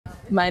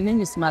My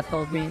name is Martha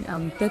Obeng.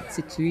 I'm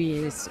 32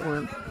 years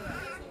old.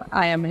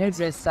 I am a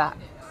hairdresser.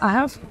 I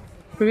have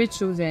 3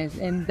 children,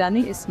 and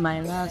Danny is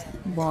my last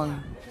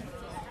born.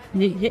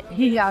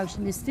 He has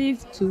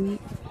received 2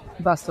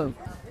 bouts of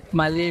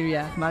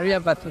malaria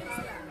battle,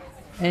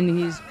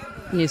 and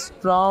he's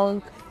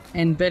strong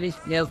and very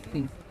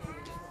healthy.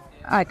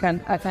 I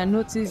can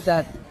notice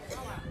that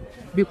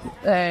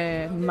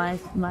my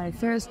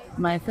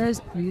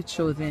first 3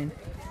 children,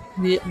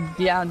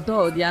 they are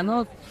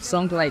not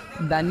strong like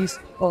Danny's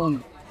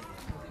own.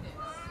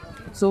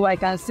 So I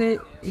can say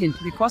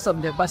because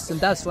of the vaccine,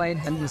 that's why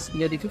Danny is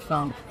really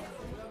strong.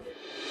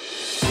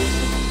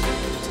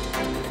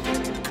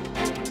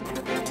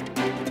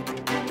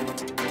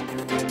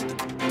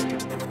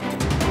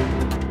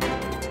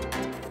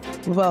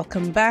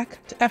 Welcome back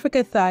to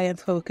Africa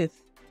Science Focus,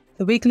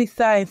 the weekly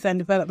science and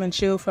development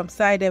show from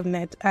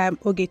SciDevNet. I am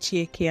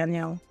Ogechi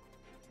Kianyao.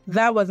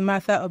 That was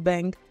Martha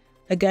Obeng,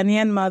 a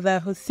Ghanaian mother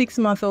whose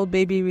 6-month-old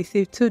baby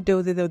received 2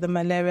 doses of the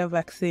malaria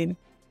vaccine.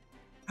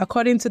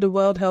 According to the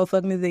World Health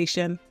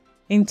Organization,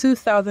 in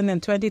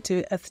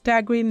 2022, a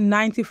staggering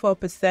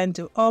 94%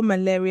 of all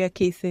malaria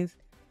cases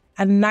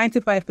and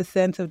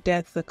 95% of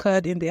deaths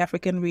occurred in the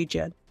African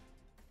region.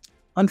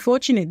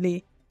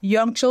 Unfortunately,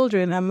 young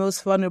children are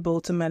most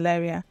vulnerable to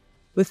malaria,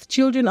 with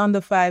children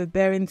under 5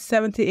 bearing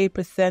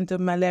 78%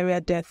 of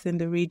malaria deaths in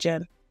the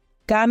region.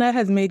 Ghana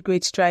has made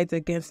great strides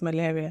against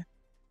malaria.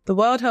 The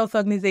World Health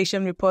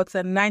Organization reports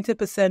a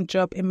 90%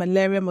 drop in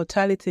malaria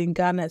mortality in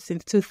Ghana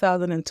since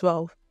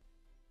 2012.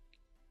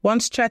 One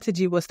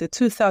strategy was the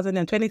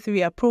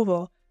 2023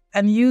 approval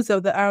and use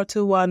of the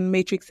R21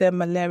 Matrix-M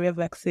malaria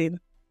vaccine.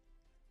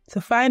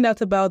 To find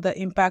out about the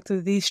impact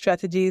of these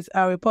strategies,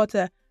 our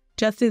reporter,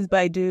 Justice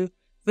Baidoo,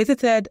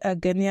 visited a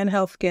Ghanaian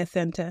healthcare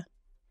center.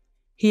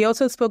 He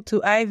also spoke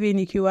to Ivy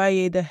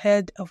Nikiwaye, the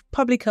head of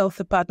Public Health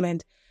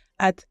Department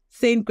at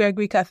St.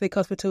 Gregory Catholic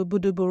Hospital,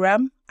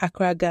 Buduburam,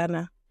 Accra,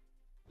 Ghana.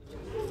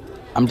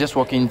 I'm just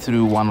walking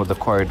through one of the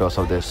corridors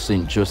of the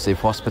St. Joseph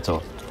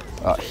Hospital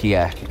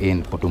here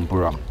in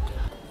Buduburam.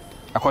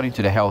 According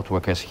to the health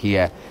workers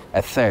here,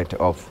 1/3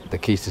 of the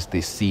cases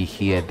they see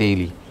here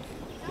daily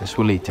is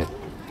related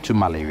to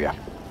malaria.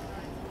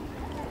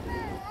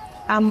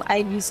 I'm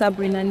Ivy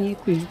Sabrina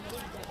Nikwi,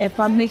 a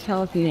public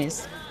health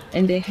nurse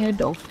and the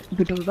head of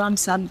Buduburam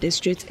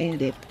Sub-District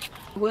NDEP.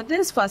 With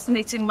this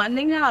fascinating,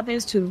 malaria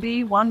happens to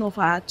be one of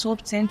our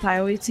top 10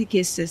 priority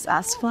cases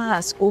as far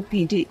as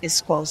OPD is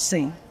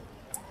concerned.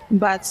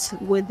 But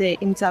with the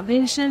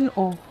intervention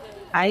of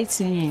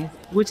ITN,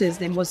 which is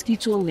the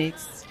mosquito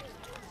nets,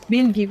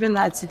 being given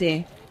at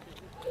the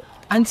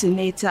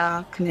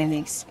antenatal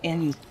clinics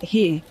and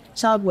here,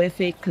 child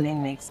welfare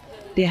clinics,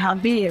 there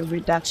have been a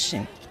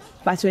reduction.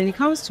 But when it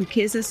comes to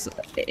cases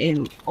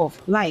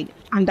of like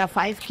under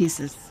 5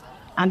 cases,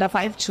 under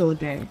 5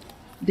 children,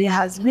 there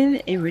has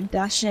been a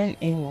reduction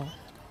in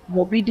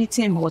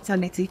morbidity and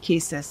mortality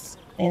cases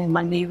in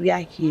malaria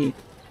here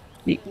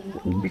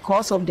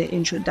because of the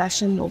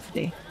introduction of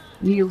the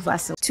new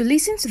vaccine. To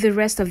listen to the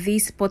rest of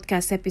this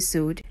podcast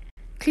episode,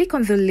 click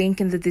on the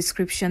link in the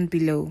description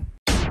below.